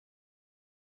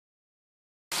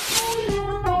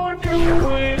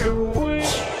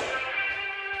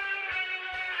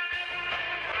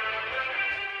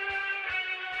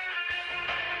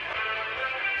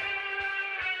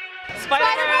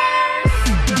Spider-Verse!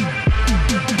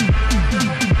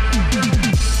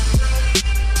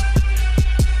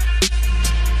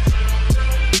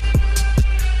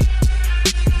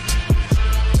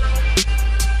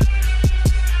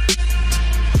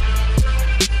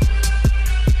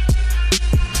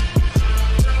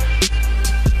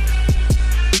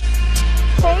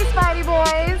 Hey, Spidey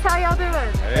boys, how y'all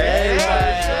doing? Hey,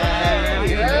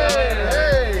 hey.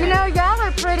 You know, y'all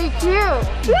are pretty cute.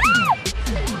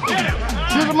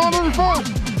 Get him on the phone.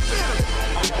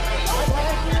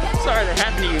 Sorry that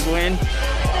happened to you, Gwen.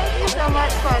 Thank you so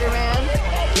much, Spider-Man.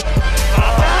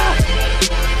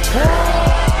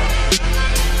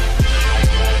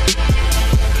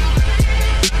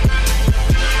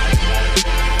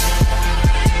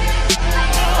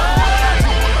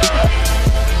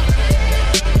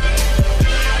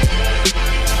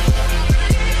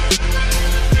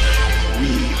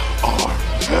 We are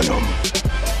Venom.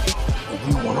 And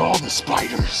we want all the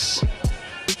spiders.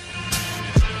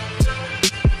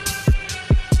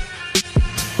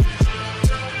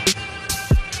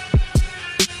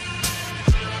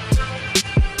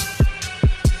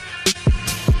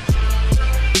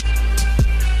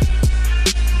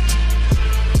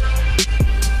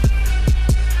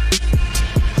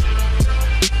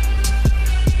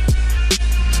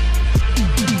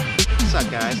 What's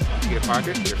up, guys? I'm Peter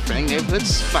Parker, your friendly neighborhood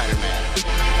Spider-Man.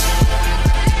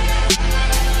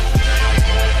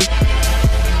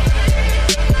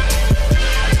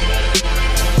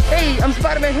 Hey, I'm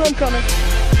Spider-Man Homecoming.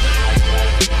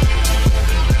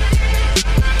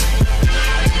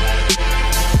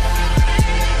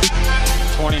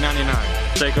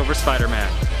 $20.99. Take over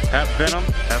Spider-Man. Have Venom,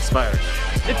 have Spider.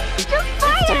 Just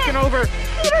fight it! Taking over.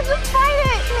 Peter, just fight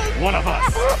it! One of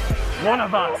us. One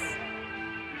of us.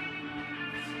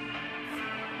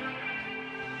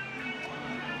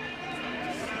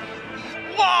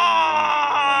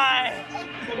 Why?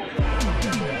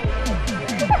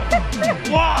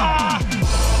 Why?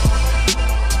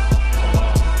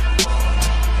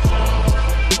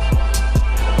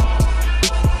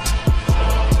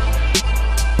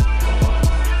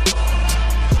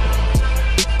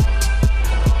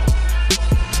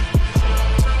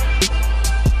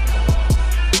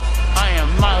 I am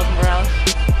Miles Morales.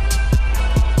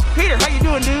 Peter, how you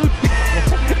doing, dude?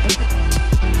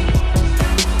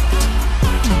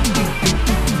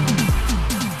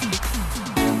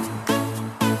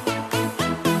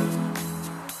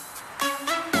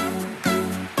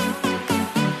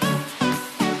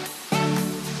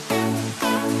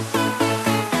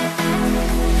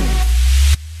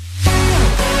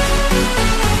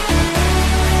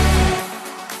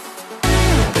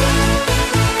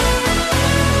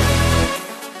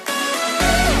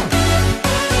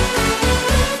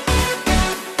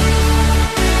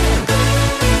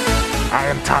 I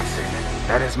am Toxic.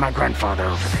 That is my grandfather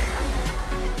over there.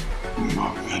 We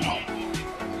are Venom.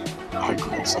 My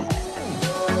grandson.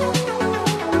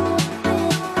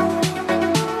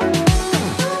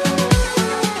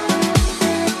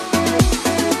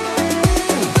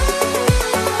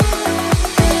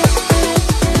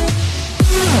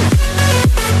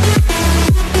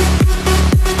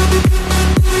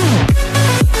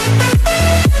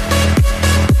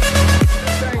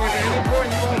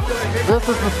 This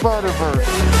is the Spider-Verse.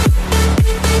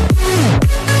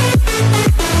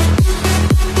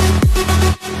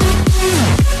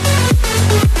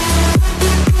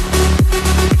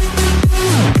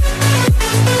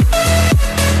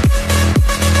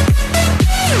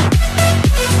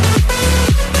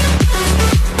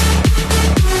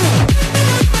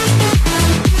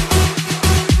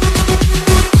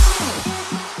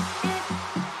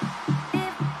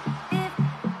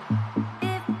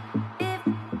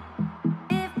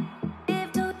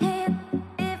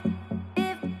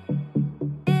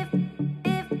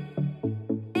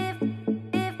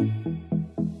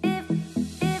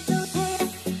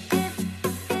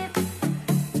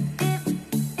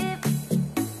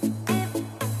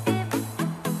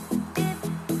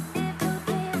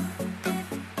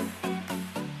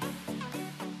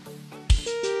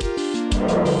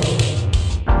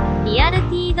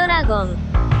 RealTDragon.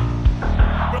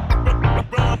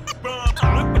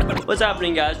 What's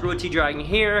happening, guys? RealTDragon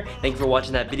here. Thank you for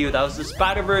watching that video. That was the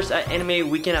Spider-Verse at Anime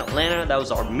Weekend Atlanta. That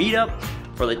was our meetup.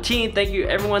 For the team, thank you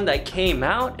everyone that came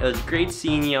out. It was great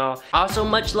seeing y'all. Also,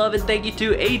 much love and thank you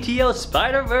to ATL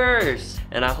Spiderverse.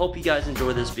 And I hope you guys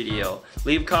enjoyed this video.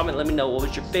 Leave a comment, let me know what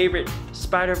was your favorite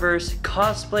Spider-Verse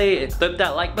cosplay. And flip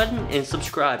that like button and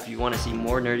subscribe if you want to see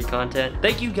more nerdy content.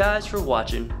 Thank you guys for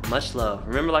watching. Much love.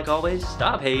 Remember, like always,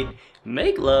 stop hate,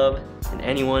 make love, and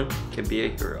anyone can be a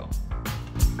hero.